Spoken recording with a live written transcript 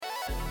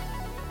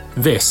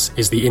This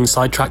is the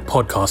Inside Track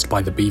podcast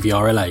by the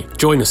BVRLA.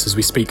 Join us as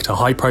we speak to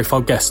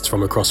high-profile guests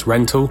from across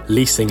rental,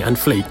 leasing and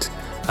fleet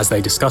as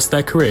they discuss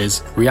their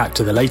careers, react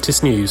to the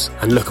latest news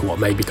and look at what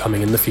may be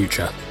coming in the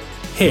future.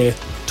 Here,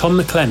 Tom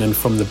McLennan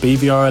from the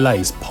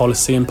BVRLA's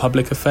Policy and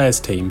Public Affairs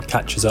team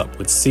catches up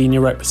with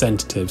senior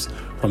representatives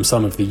from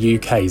some of the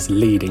UK's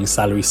leading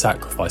salary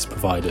sacrifice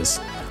providers,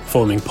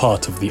 forming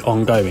part of the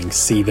ongoing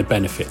See the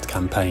Benefit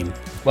campaign.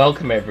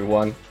 Welcome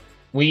everyone.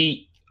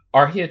 We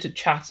are here to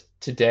chat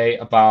today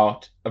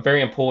about a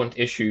very important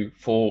issue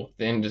for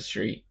the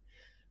industry,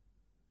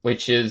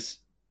 which is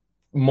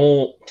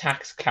more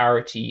tax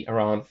clarity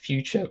around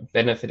future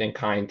benefit in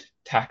kind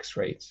tax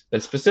rates,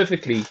 but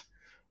specifically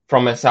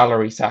from a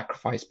salary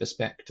sacrifice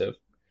perspective.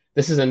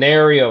 This is an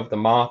area of the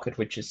market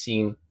which has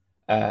seen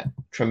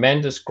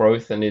tremendous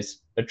growth and is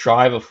a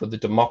driver for the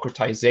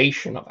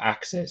democratization of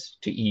access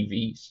to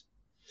EVs.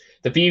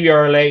 The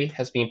BVRLA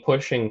has been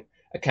pushing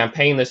a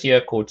campaign this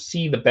year called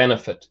See the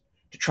Benefit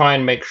to try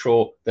and make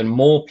sure that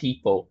more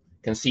people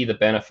can see the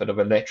benefit of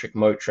electric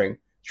motoring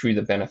through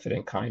the benefit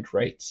in kind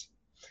rates.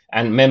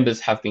 And members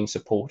have been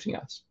supporting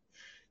us.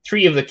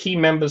 Three of the key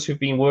members who've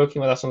been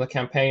working with us on the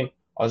campaign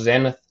are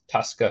Zenith,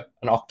 Tusker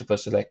and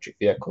Octopus Electric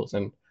Vehicles.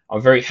 And I'm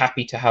very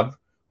happy to have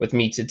with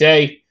me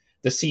today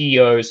the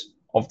CEOs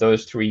of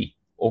those three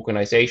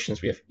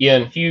organizations. We have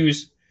Ian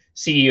Hughes,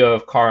 CEO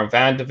of Car and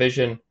Van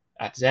Division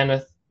at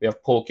Zenith. We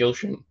have Paul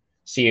Gilshan,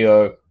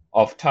 CEO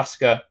of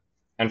Tusker,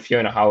 and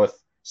Fiona Howarth,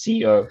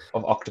 CEO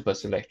of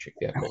Octopus Electric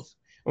Vehicles.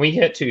 And we're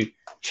here to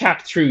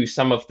chat through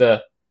some of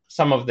the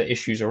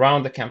issues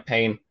around the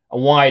campaign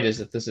and why it is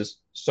that this is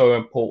so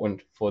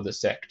important for the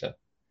sector.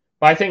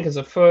 But I think as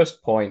a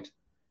first point,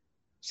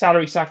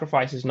 salary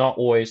sacrifice is not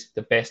always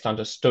the best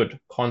understood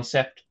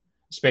concept,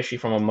 especially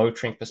from a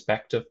motoring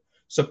perspective.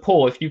 So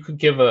Paul, if you could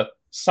give a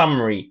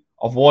summary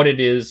of what it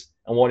is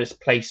and what its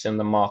place in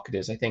the market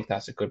is, I think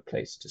that's a good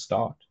place to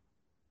start.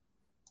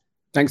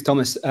 Thanks,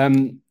 Thomas.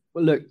 Well,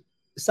 look,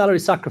 salary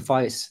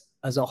sacrifice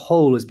as a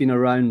whole has been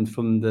around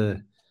from the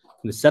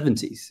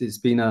 70s. It's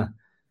been a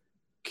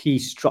key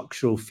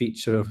structural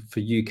feature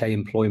for UK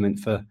employment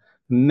for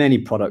many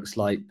products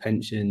like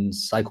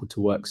pensions, cycle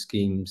to work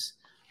schemes,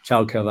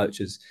 childcare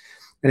vouchers.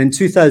 And in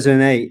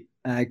 2008,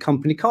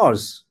 company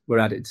cars were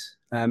added.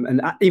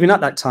 And even at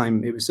that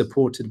time, it was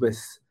supported with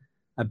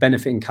a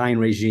benefit in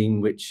kind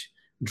regime, which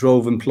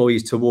drove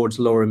employees towards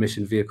lower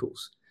emission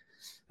vehicles.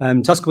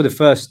 Tusker were the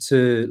first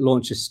to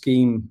launch a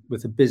scheme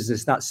with a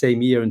business that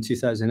same year in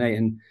 2008.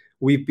 And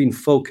we've been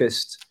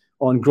focused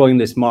on growing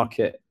this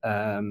market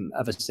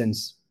ever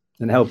since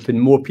and helping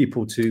more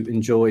people to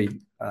enjoy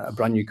a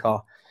brand new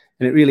car.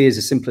 And it really is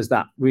as simple as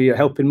that. We are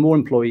helping more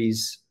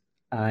employees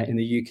in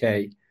the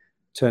UK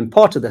turn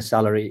part of their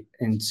salary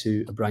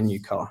into a brand new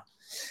car.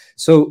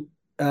 So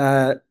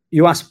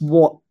you asked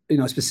what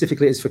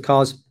specifically it is for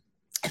cars.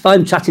 If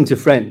I'm chatting to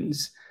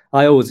friends,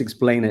 I always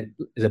explain it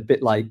as a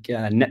bit like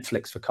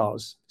Netflix for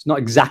cars. It's not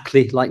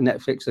exactly like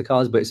Netflix for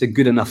cars, but it's a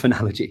good enough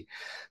analogy.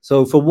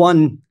 So for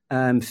one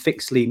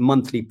fixedly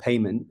monthly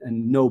payment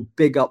and no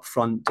big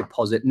upfront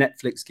deposit,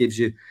 Netflix gives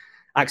you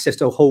access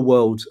to a whole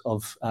world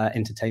of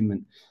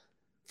entertainment.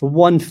 For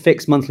one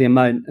fixed monthly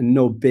amount and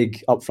no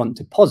big upfront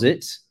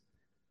deposit,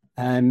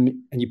 and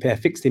you pay a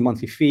fixed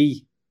monthly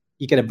fee,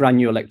 you get a brand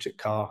new electric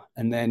car,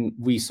 and then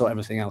we sort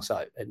everything else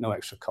out at no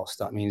extra cost.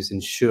 That means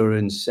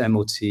insurance,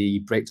 MOT,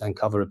 breakdown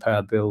cover,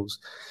 repair bills,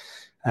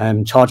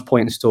 charge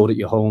point installed at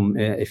your home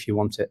if you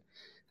want it.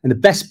 And the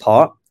best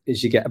part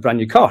is you get a brand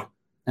new car,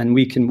 and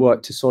we can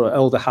work to sort of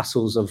all the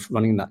hassles of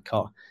running that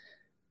car.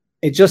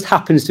 It just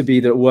happens to be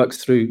that it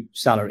works through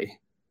salary.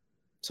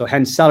 So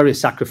hence salary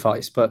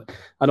sacrifice, but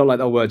I don't like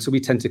that word. So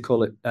we tend to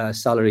call it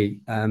salary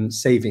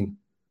saving.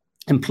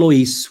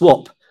 Employees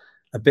swap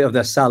a bit of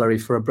their salary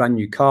for a brand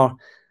new car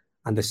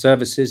and the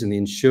services and the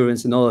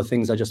insurance and all the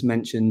things I just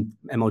mentioned,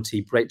 MOT,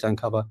 breakdown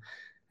cover.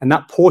 And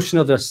that portion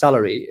of their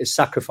salary is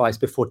sacrificed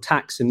before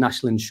tax and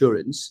national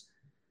insurance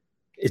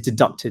is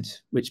deducted,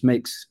 which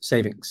makes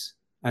savings.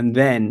 And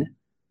then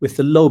with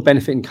the low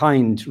benefit in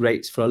kind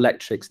rates for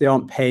electrics, they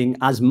aren't paying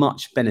as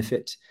much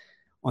benefit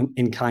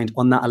in kind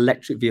on that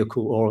electric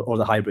vehicle or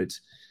the hybrids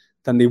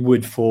than they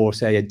would for,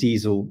 say, a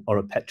diesel or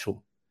a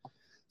petrol.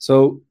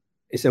 So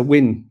it's a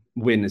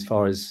win-win as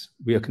far as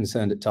we are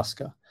concerned at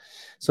Tusker.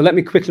 So let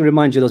me quickly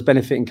remind you those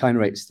benefit in kind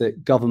rates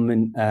that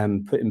government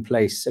put in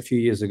place a few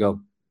years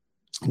ago.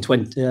 In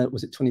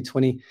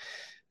 2020?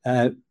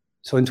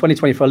 So in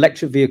 2020 for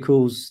electric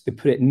vehicles, they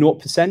put it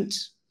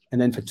 0%. And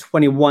then for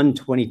 21,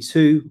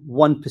 22,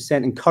 1%.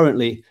 And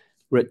currently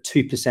we're at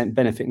 2%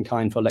 benefit in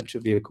kind for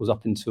electric vehicles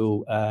up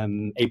until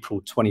April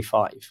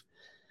 25.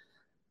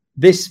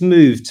 This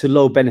move to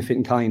low benefit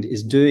in kind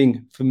is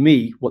doing, for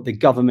me, what the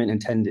government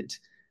intended.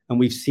 And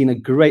we've seen a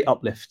great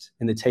uplift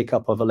in the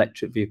take-up of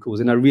electric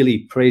vehicles. And I really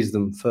praise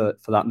them for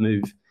that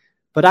move.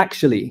 But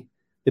actually,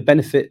 the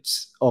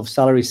benefits of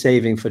salary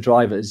saving for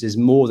drivers is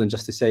more than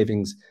just the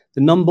savings.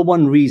 The number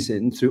one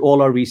reason through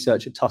all our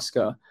research at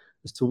Tusker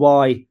as to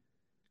why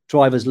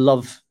drivers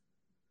love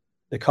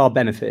the car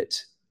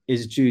benefit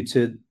is due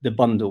to the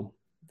bundle,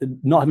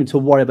 not having to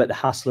worry about the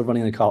hassle of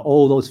running the car,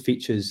 all those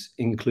features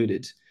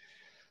included.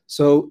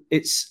 So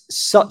it's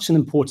such an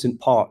important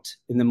part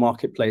in the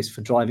marketplace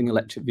for driving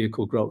electric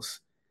vehicle growth,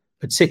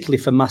 particularly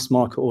for mass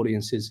market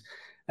audiences.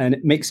 And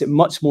it makes it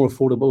much more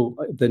affordable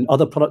than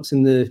other products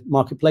in the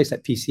marketplace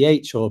like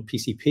PCH or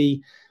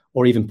PCP,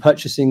 or even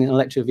purchasing an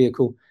electric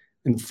vehicle.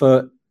 And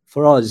for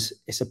us,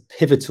 it's a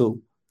pivotal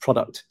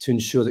product to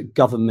ensure that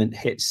government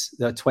hits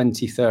their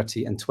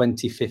 2030 and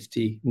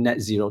 2050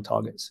 net zero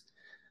targets.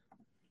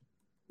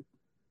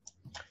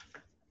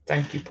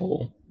 Thank you,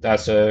 Paul.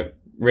 That's a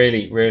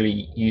really,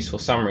 really useful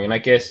summary. And I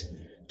guess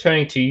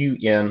turning to you,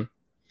 Ian,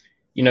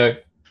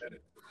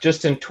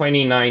 just in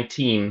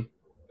 2019,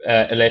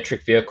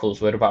 electric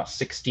vehicles were at about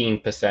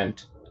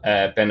 16%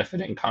 benefit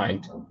in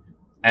kind,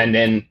 and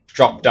then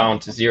dropped down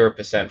to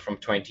 0% from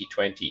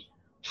 2020.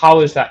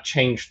 How has that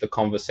changed the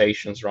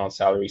conversations around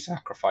salary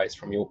sacrifice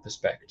from your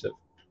perspective?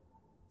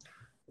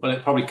 Well,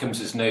 it probably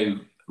comes as no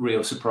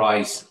real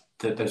surprise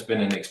that there's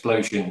been an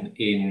explosion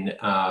in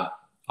our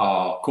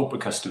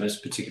corporate customers,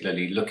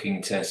 particularly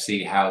looking to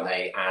see how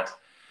they add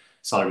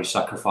salary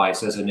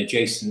sacrifice as an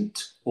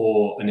adjacent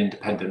or an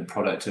independent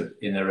product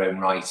in their own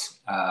right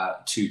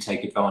to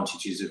take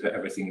advantages of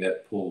everything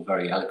that Paul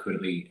very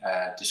eloquently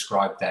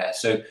described there.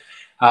 So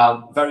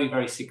very,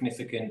 very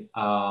significant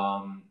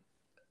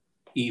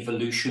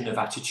evolution of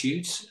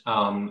attitudes.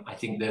 I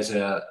think there's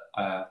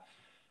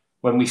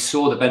when we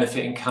saw the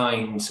benefit in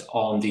kind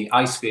on the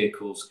ICE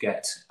vehicles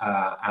get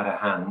out of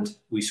hand,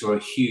 we saw a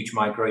huge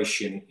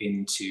migration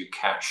into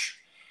cash.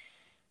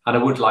 And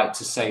I would like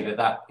to say that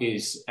that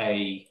is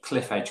a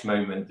cliff edge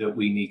moment that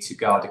we need to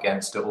guard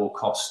against at all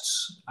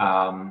costs,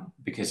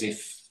 because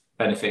if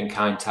benefit in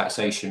kind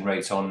taxation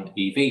rates on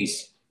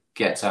EVs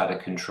gets out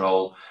of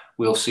control,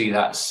 we'll see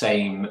that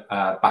same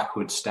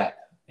backward step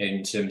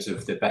in terms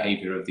of the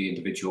behavior of the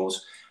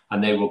individuals,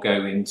 and they will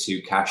go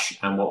into cash.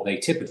 And what they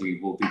typically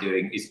will be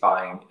doing is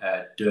buying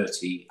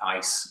dirty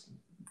ICE,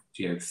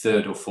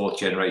 third or fourth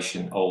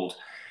generation old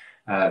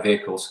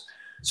vehicles.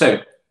 So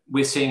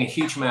we're seeing a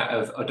huge amount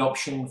of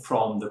adoption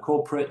from the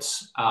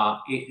corporates.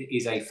 It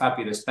is a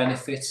fabulous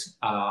benefit.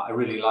 I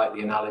really like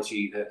the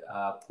analogy that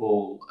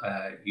Paul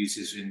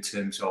uses in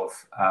terms of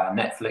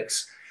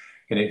Netflix.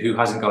 Who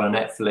hasn't got a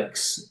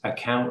Netflix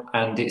account?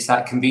 And it's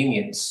that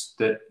convenience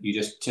that you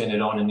just turn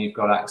it on and you've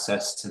got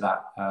access to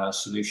that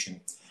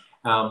solution.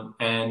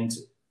 And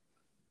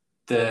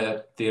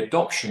the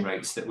adoption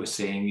rates that we're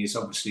seeing is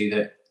obviously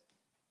that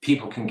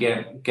people can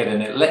get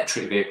an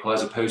electric vehicle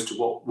as opposed to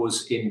what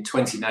was in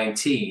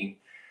 2019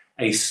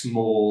 a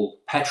small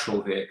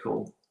petrol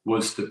vehicle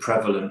was the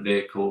prevalent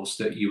vehicles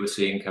that you were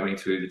seeing coming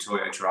through, the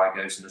Toyota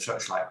Aigos and the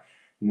such like.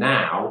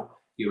 Now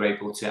you're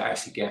able to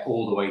actually get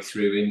all the way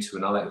through into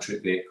an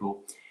electric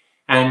vehicle.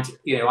 And,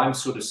 I'm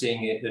sort of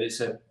seeing it that it's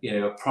a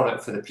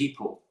product for the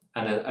people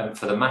and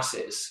for the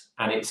masses.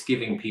 And it's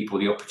giving people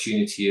the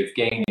opportunity of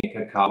gaining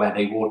a car where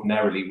they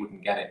ordinarily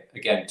wouldn't get it.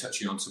 Again,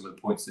 touching on some of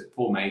the points that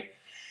Paul made,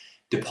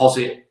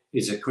 deposit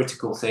is a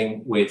critical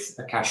thing with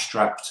a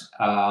cash-strapped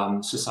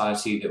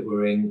society that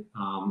we're in.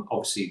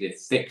 Obviously, the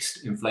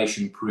fixed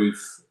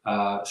inflation-proof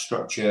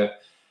structure,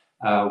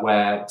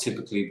 where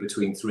typically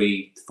between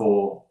 3 to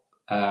 4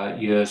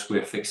 years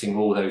we're fixing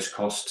all those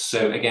costs.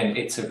 So again,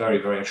 it's a very,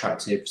 very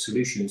attractive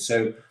solution.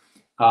 So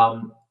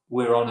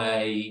we're on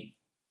a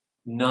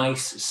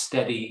nice,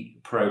 steady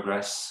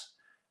progress,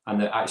 and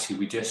that actually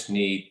we just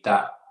need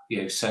that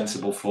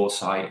sensible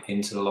foresight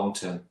into the long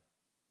term.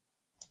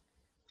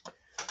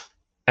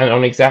 And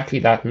on exactly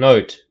that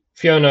note,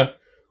 Fiona,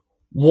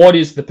 what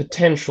is the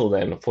potential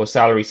then for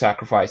salary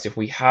sacrifice if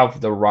we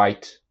have the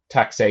right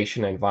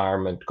taxation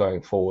environment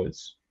going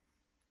forwards?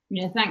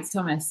 Yeah, thanks,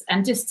 Thomas.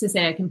 And just to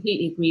say, I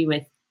completely agree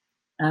with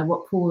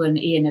what Paul and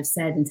Ian have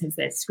said in terms of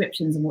their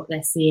descriptions and what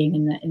they're seeing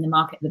in the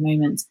market at the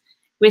moment.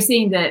 We're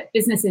seeing that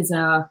businesses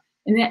are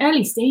in their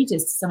early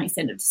stages to some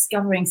extent of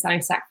discovering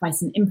salary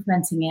sacrifice and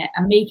implementing it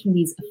and making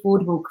these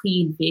affordable,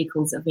 clean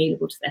vehicles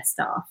available to their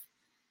staff.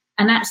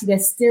 And actually,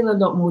 there's still a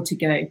lot more to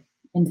go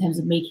in terms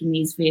of making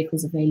these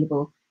vehicles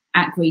available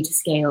at greater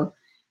scale.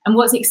 And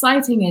what's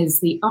exciting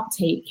is the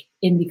uptake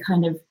in the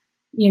kind of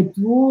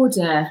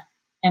broader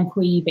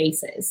employee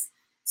bases.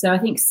 So I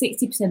think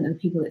 60% of the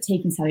people that are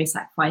taking salary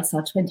sacrifice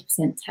are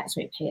 20% tax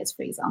rate payers,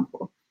 for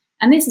example.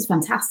 And this is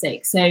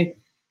fantastic. So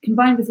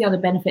combined with the other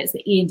benefits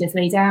that Ian just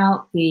laid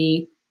out,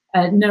 the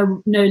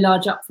no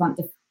large upfront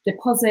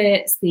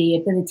deposits, the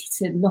ability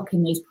to lock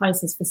in those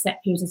prices for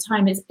set periods of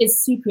time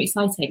is super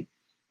exciting.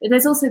 But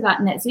there's also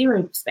that net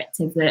zero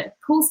perspective that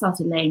Paul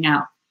started laying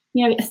out.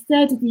 A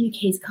third of the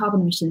UK's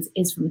carbon emissions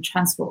is from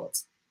transport.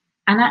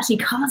 And actually,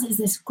 cars is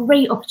this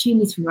great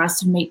opportunity for us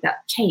to make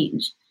that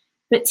change.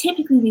 But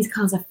typically, these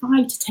cars are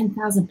 £5,000 to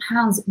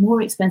 £10,000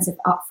 more expensive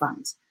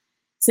upfront.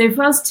 So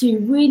for us to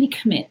really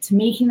commit to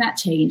making that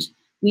change,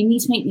 we need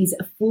to make these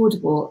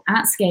affordable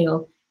at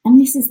scale. And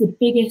this is the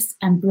biggest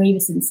and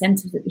bravest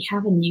incentive that we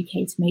have in the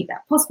UK to make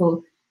that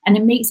possible. And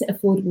it makes it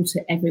affordable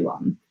to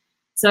everyone.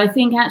 So I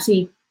think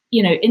actually,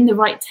 in the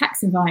right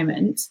tax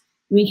environment,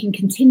 we can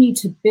continue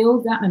to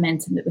build that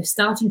momentum that we're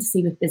starting to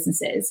see with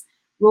businesses.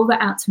 roll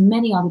that out to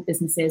many other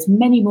businesses,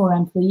 many more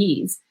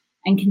employees,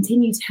 and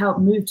continue to help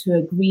move to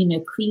a greener,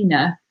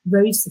 cleaner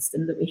road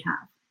system that we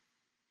have.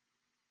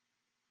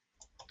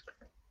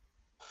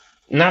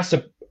 And that's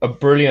a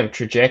brilliant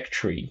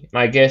trajectory. And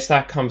I guess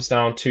that comes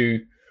down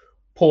to,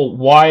 Paul,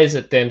 why is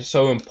it then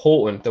so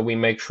important that we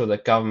make sure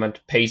that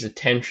government pays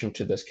attention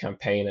to this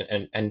campaign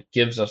and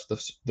gives us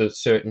the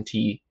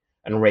certainty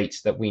and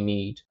rates that we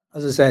need?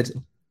 As I said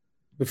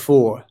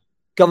before,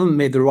 government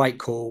made the right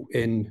call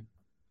in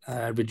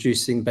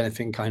reducing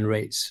benefit in kind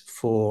rates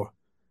for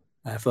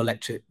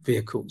electric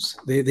vehicles.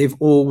 They've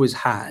always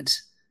had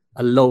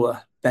a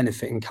lower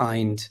benefit in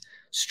kind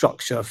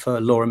structure for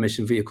lower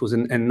emission vehicles,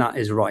 and that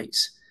is right.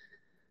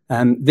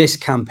 This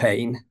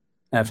campaign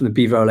from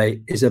the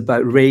BVRLA is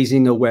about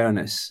raising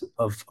awareness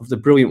of the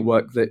brilliant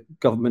work that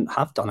government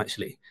have done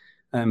actually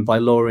by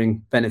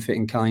lowering benefit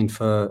in kind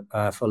for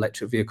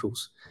electric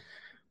vehicles.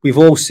 We've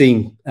all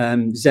seen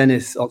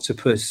Zenith,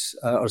 Octopus,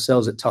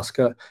 ourselves at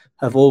Tusker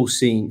have all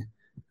seen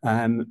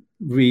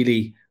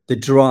really the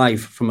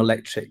drive from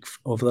electric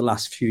over the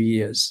last few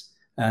years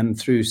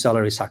through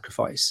salary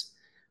sacrifice.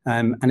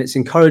 And it's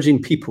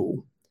encouraging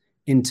people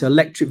into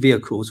electric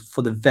vehicles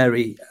for the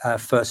very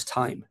first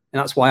time. And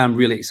that's why I'm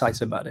really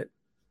excited about it.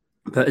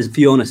 But as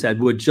Fiona said,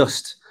 we're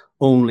just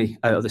only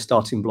out of the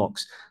starting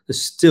blocks.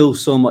 There's still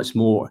so much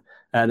more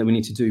that we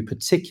need to do,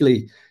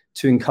 particularly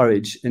to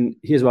encourage, and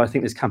here's why I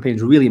think this campaign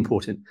is really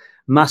important,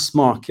 mass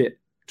market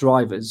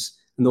drivers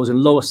and those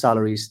in lower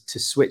salaries to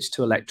switch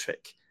to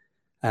electric.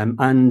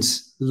 And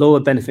lower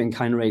benefit in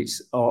kind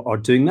rates are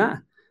doing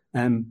that,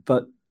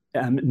 but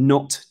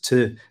not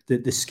to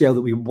the scale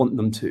that we want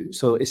them to.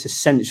 So it's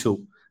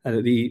essential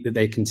that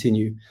they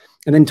continue.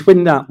 And then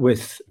twin that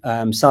with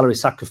salary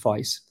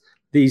sacrifice.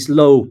 These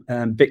low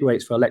BIC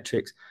rates for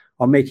electrics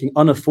are making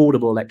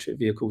unaffordable electric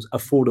vehicles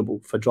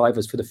affordable for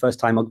drivers for the first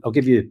time. I'll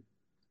give you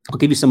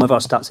some of our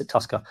stats at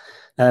Tusker.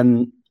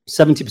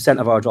 70%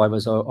 of our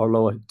drivers are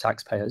lower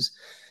taxpayers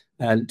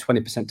and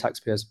 20%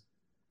 taxpayers.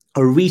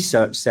 Our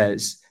research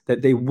says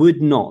that they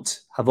would not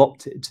have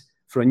opted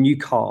for a new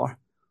car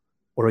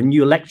or a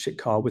new electric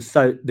car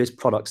without this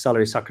product,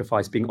 salary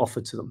sacrifice, being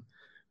offered to them,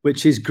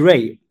 which is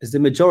great, as the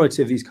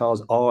majority of these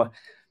cars are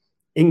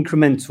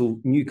incremental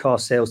new car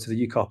sales to the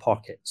new car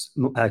park.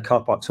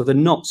 So they're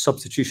not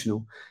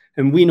substitutional.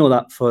 And we know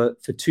that for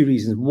two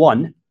reasons.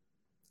 One,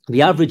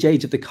 the average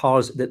age of the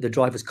cars that the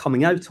driver's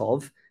coming out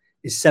of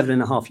is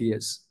 7.5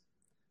 years.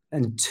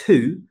 And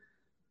two,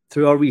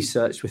 through our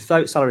research,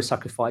 without salary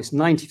sacrifice,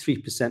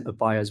 93% of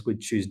buyers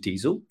would choose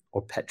diesel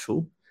or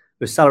petrol.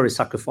 With salary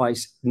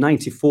sacrifice,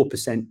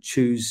 94%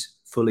 choose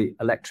fully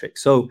electric.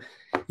 So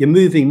you're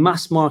moving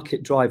mass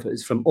market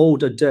drivers from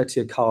older,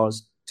 dirtier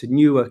cars to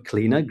newer,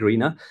 cleaner,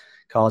 greener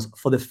cars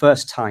for the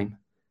first time.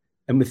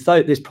 And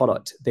without this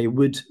product, they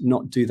would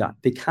not do that.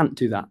 They can't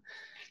do that.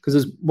 Because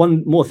there's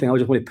one more thing I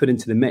just want to put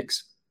into the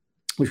mix,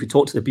 which we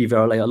talked to the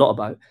BVRLA a lot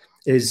about,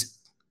 is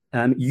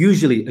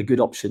usually a good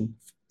option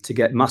to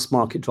get mass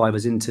market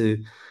drivers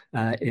into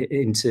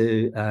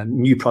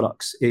new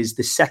products is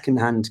the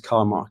second-hand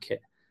car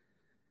market.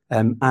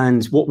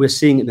 And what we're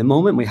seeing at the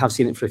moment, we have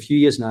seen it for a few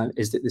years now,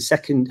 is that the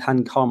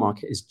second-hand car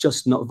market is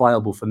just not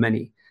viable for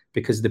many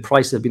because the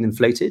prices have been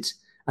inflated,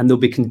 and they'll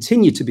be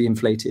continue to be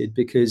inflated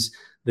because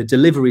the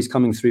deliveries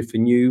coming through for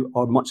new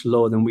are much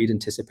lower than we'd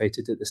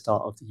anticipated at the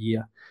start of the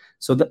year.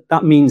 So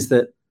that means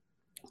that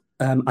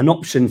an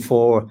option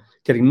for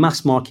getting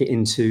mass market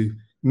into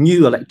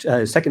new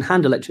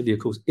second-hand electric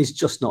vehicles is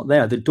just not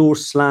there. The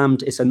door's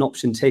slammed. It's an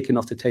option taken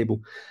off the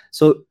table.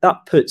 So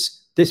that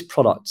puts this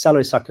product,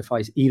 salary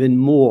sacrifice, even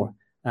more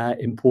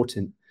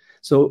important.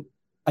 So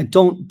I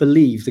don't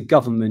believe the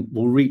government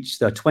will reach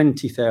their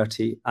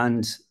 2030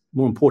 and,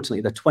 more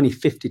importantly, their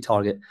 2050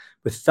 target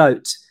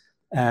without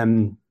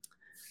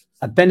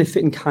a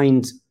benefit in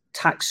kind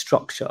tax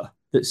structure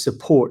that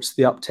supports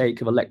the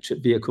uptake of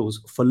electric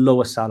vehicles for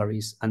lower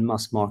salaries and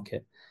mass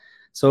market.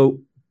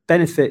 So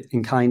benefit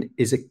in kind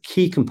is a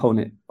key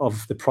component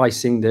of the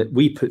pricing that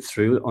we put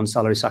through on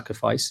salary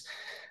sacrifice.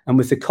 And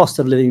with the cost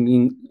of living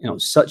being,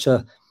 such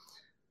a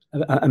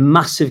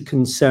massive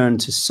concern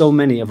to so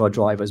many of our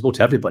drivers, well,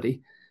 to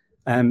everybody,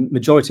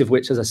 majority of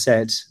which, as I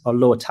said, are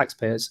lower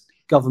taxpayers,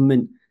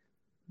 government,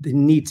 they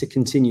need to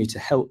continue to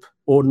help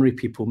ordinary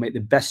people make the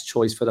best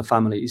choice for their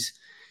families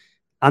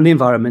and the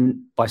environment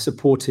by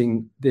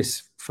supporting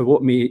this for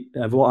what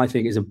I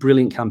think is a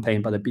brilliant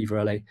campaign by the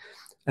BVRLA.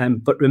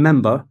 But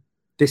remember,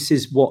 this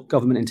is what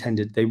government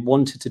intended. They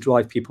wanted to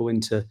drive people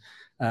into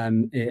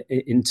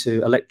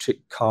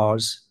electric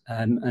cars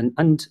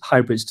and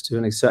hybrids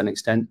to a certain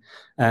extent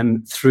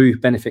through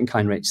benefit in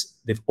kind rates.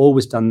 They've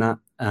always done that,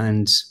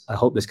 and I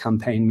hope this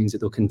campaign means that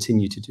they'll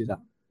continue to do that.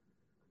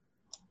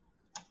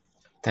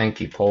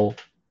 Thank you, Paul.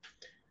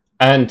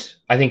 And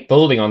I think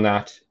building on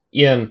that,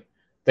 Ian,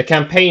 the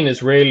campaign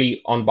is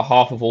really on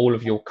behalf of all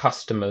of your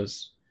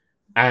customers,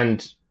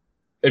 and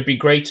it'd be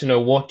great to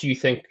know, what do you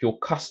think your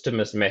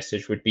customers'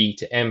 message would be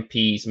to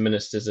MPs,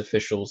 ministers,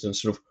 officials, and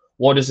sort of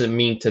what does it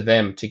mean to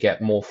them to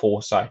get more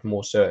foresight,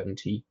 more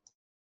certainty?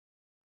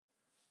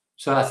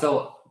 So I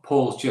thought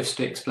Paul's just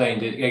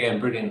explained it again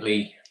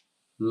brilliantly.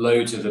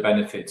 Loads of the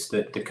benefits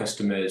that the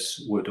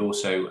customers would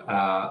also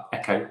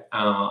echo,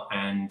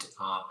 and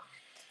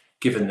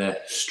given the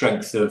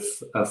strength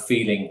of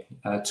feeling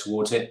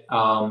towards it.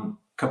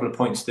 Couple of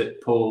points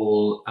that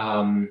Paul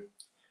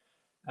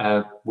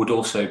would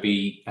also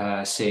be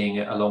seeing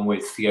along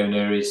with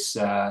Fiona is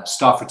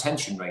staff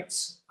retention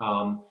rates.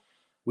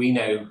 We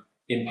know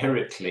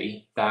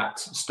empirically that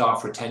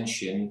staff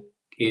retention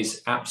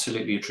is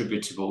absolutely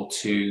attributable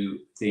to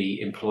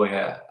the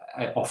employer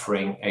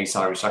offering a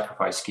salary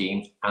sacrifice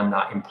scheme and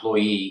that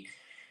employee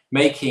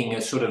making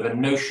a sort of a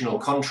notional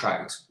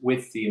contract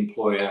with the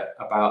employer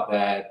about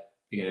their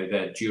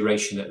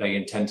duration that they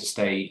intend to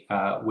stay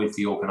with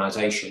the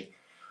organisation.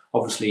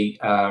 Obviously,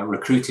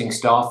 recruiting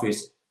staff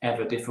is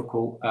ever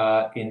difficult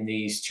in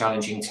these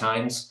challenging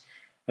times,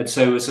 and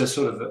so as a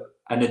sort of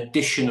an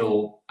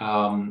additional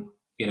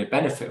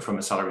benefit from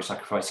a salary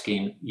sacrifice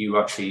scheme, you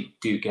actually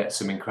do get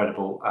some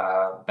incredible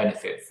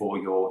benefit for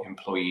your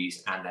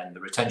employees and then the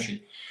retention.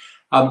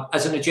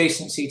 As an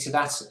adjacency to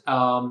that,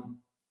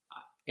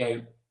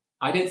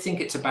 I don't think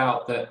it's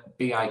about that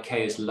BIK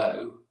is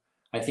low.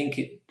 I think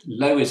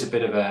low is a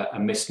bit of a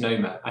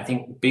misnomer. I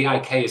think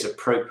BIK is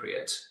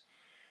appropriate.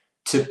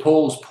 To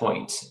Paul's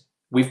point,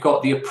 we've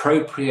got the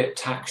appropriate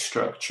tax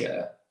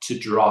structure to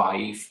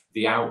drive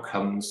the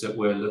outcomes that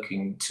we're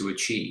looking to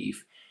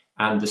achieve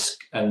and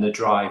the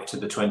drive to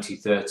the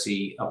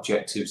 2030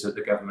 objectives that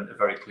the government have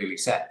very clearly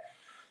set.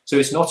 So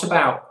it's not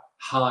about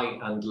high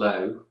and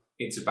low,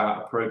 it's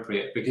about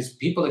appropriate, because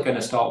people are going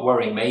to start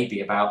worrying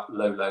maybe about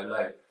low, low,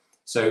 low.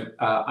 So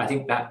I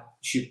think that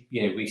should,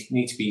 we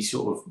need to be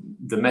sort of,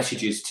 the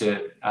messages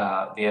to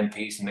the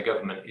MPs and the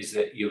government is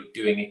that you're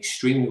doing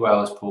extremely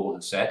well, as Paul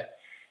has said.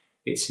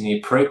 It's in the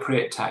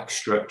appropriate tax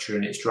structure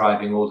and it's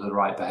driving all the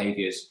right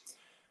behaviours.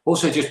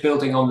 Also, just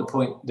building on the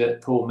point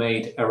that Paul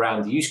made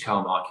around the used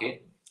car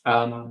market.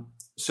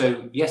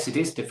 So yes, it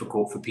is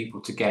difficult for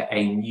people to get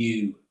a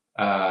new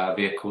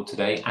vehicle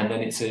today, and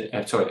then it's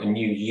a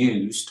new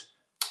used,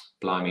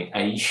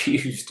 a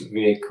used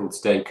vehicle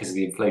today because of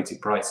the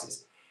inflated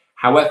prices.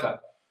 However,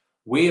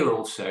 we're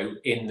also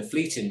in the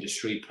fleet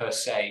industry per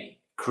se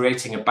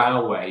creating a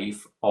bow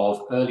wave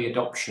of early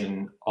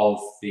adoption of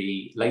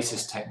the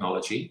latest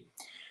technology.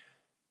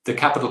 The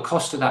capital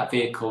cost of that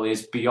vehicle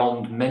is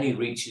beyond many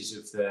reaches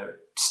of the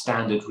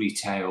standard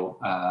retail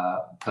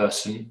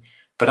person,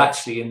 but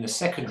actually in the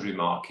secondary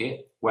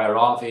market, where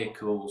our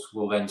vehicles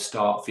will then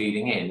start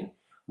feeding in,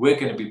 we're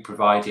going to be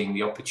providing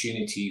the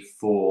opportunity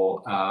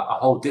for a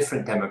whole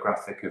different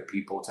demographic of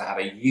people to have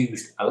a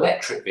used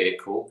electric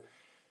vehicle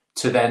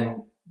to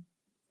then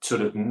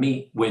sort of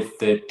meet with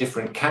the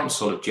different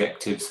council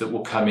objectives that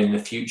will come in the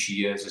future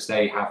years as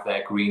they have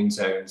their green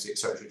zones,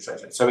 etc.,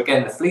 etc. So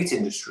again, the fleet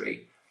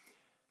industry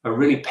are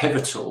really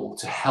pivotal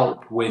to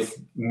help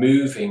with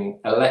moving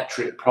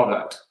electric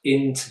product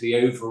into the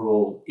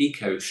overall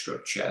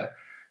eco-structure,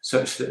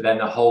 such that then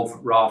a whole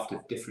raft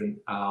of different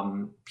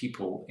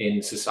people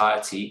in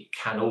society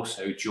can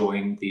also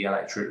join the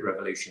electric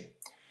revolution.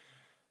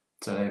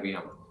 So there we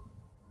are.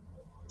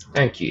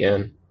 Thank you,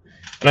 Ian.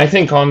 And I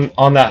think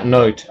on that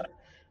note,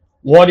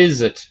 what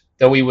is it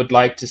that we would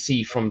like to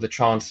see from the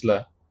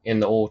Chancellor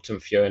in the autumn,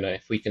 Fiona,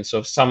 if we can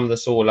sort of sum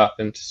this all up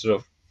into sort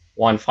of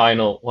one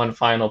final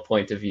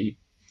point of view?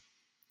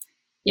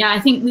 Yeah, I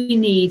think we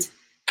need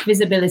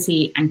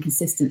visibility and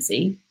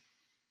consistency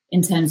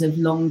in terms of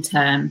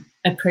long-term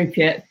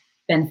appropriate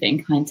benefit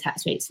in kind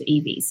tax rates for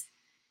EVs.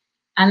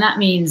 And that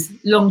means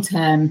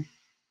long-term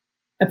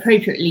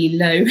appropriately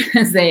low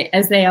as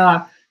they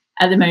are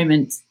at the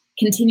moment,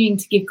 continuing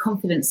to give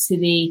confidence to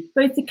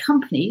both the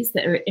companies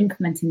that are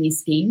implementing these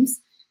schemes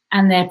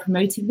and they're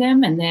promoting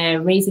them and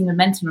they're raising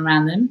momentum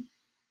around them,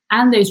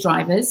 and those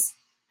drivers,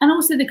 and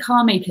also the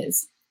car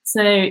makers.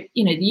 So,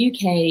 the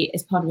UK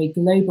is part of a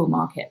global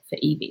market for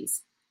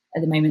EVs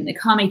at the moment. The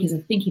car makers are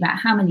thinking about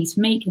how many to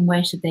make and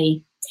where should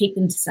they take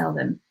them to sell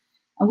them.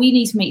 And we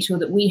need to make sure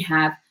that we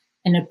have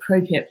an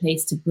appropriate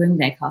place to bring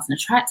their cars, an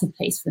attractive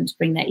place for them to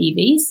bring their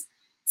EVs,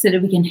 so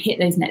that we can hit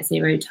those net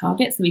zero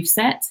targets that we've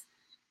set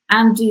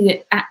and do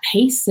it at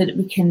pace so that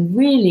we can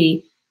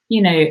really,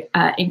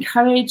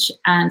 encourage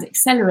and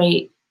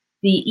accelerate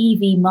the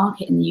EV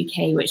market in the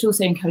UK, which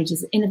also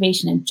encourages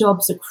innovation and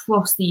jobs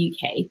across the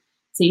UK.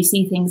 So you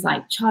see things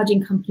like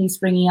charging companies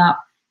springing up,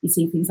 you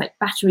see things like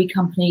battery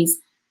companies,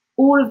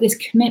 all of this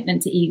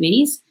commitment to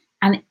EVs,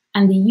 and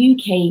the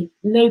UK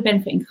low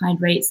benefit in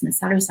kind rates and the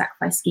salary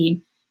sacrifice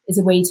scheme is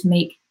a way to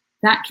make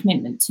that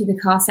commitment to the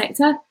car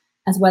sector,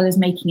 as well as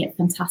making it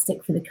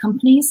fantastic for the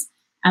companies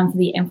and for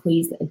the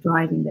employees that are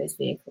driving those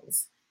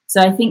vehicles. So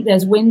I think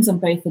there's wins on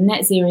both the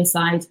net zero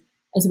side,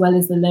 as well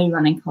as the low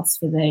running costs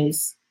for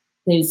those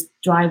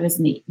drivers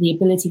and the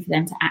ability for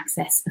them to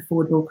access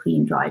affordable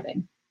clean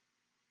driving.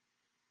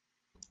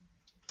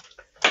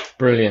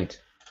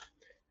 Brilliant.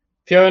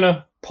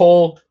 Fiona,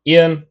 Paul,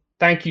 Ian,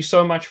 thank you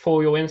so much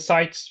for your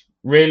insights.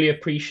 Really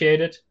appreciate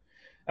it.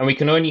 And we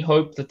can only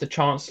hope that the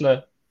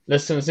Chancellor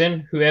listens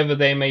in, whoever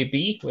they may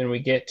be, when we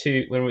get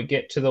to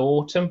the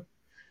autumn.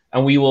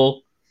 And we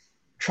will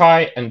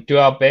try and do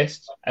our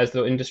best as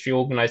the industry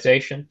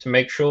organization to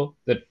make sure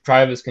that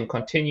drivers can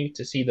continue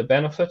to see the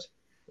benefit.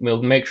 And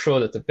we'll make sure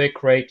that the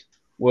BIC rate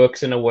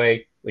works in a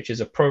way which is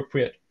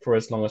appropriate for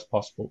as long as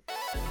possible.